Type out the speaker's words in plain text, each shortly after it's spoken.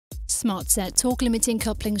SmartSet torque limiting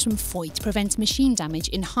couplings from Voith prevent machine damage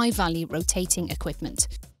in high-value rotating equipment.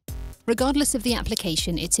 Regardless of the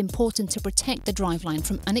application, it's important to protect the driveline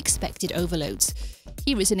from unexpected overloads.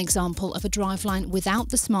 Here is an example of a driveline without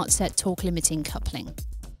the SmartSet torque limiting coupling.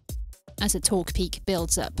 As a torque peak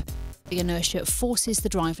builds up, the inertia forces the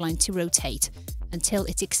driveline to rotate until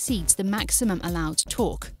it exceeds the maximum allowed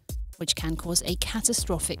torque, which can cause a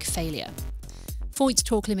catastrophic failure. Voith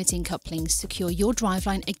torque limiting couplings secure your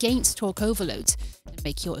driveline against torque overloads and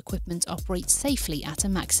make your equipment operate safely at a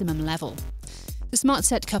maximum level. The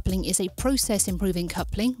SmartSet coupling is a process-improving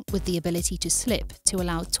coupling with the ability to slip to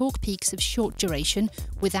allow torque peaks of short duration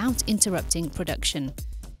without interrupting production.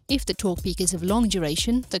 If the torque peak is of long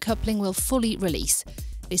duration, the coupling will fully release.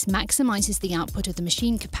 This maximizes the output of the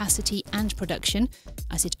machine capacity and production,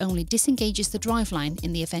 as it only disengages the driveline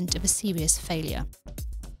in the event of a serious failure.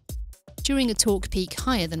 During a torque peak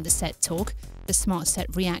higher than the set torque, the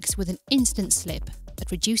SmartSet reacts with an instant slip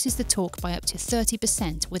that reduces the torque by up to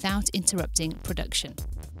 30% without interrupting production.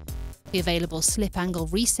 The available slip angle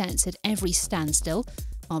resets at every standstill,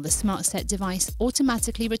 while the SmartSet device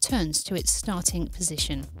automatically returns to its starting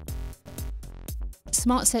position.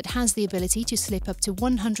 SmartSet has the ability to slip up to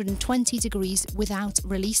 120 degrees without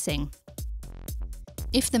releasing.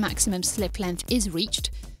 If the maximum slip length is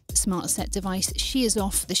reached, the SmartSet device shears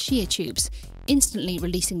off the shear tubes, instantly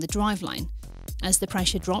releasing the driveline. As the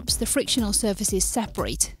pressure drops, the frictional surfaces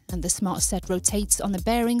separate and the SmartSet rotates on the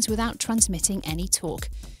bearings without transmitting any torque.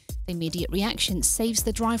 The immediate reaction saves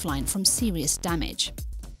the driveline from serious damage.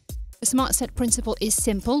 The SmartSet principle is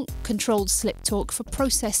simple: controlled slip torque for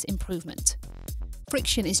process improvement.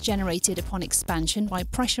 Friction is generated upon expansion by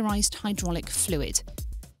pressurized hydraulic fluid.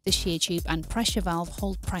 The shear tube and pressure valve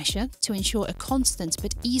hold pressure to ensure a constant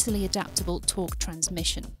but easily adaptable torque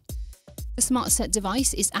transmission. The SmartSet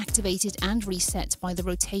device is activated and reset by the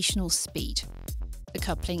rotational speed. The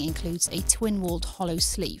coupling includes a twin-walled hollow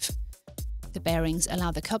sleeve. The bearings allow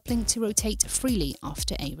the coupling to rotate freely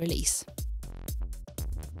after a release.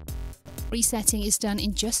 Resetting is done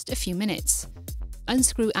in just a few minutes.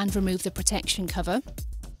 Unscrew and remove the protection cover.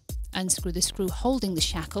 Unscrew the screw holding the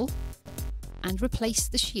shackle and replace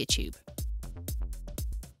the shear tube.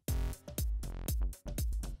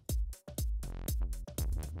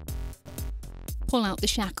 Pull out the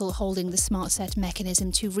shackle holding the SmartSet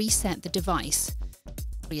mechanism to reset the device.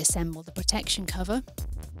 Reassemble the protection cover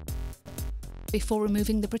before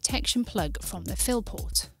removing the protection plug from the fill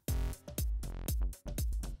port.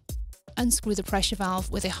 Unscrew the pressure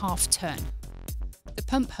valve with a half turn. The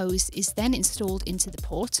pump hose is then installed into the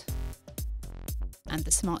port, and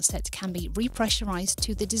the SmartSet can be repressurized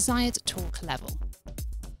to the desired torque level.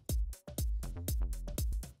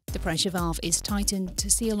 The pressure valve is tightened to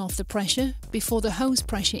seal off the pressure before the hose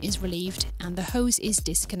pressure is relieved and the hose is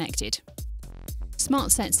disconnected.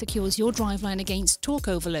 SmartSet secures your driveline against torque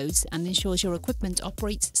overloads and ensures your equipment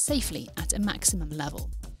operates safely at a maximum level.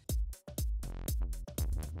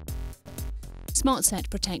 SmartSet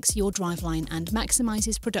protects your driveline and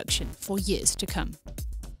maximizes production for years to come.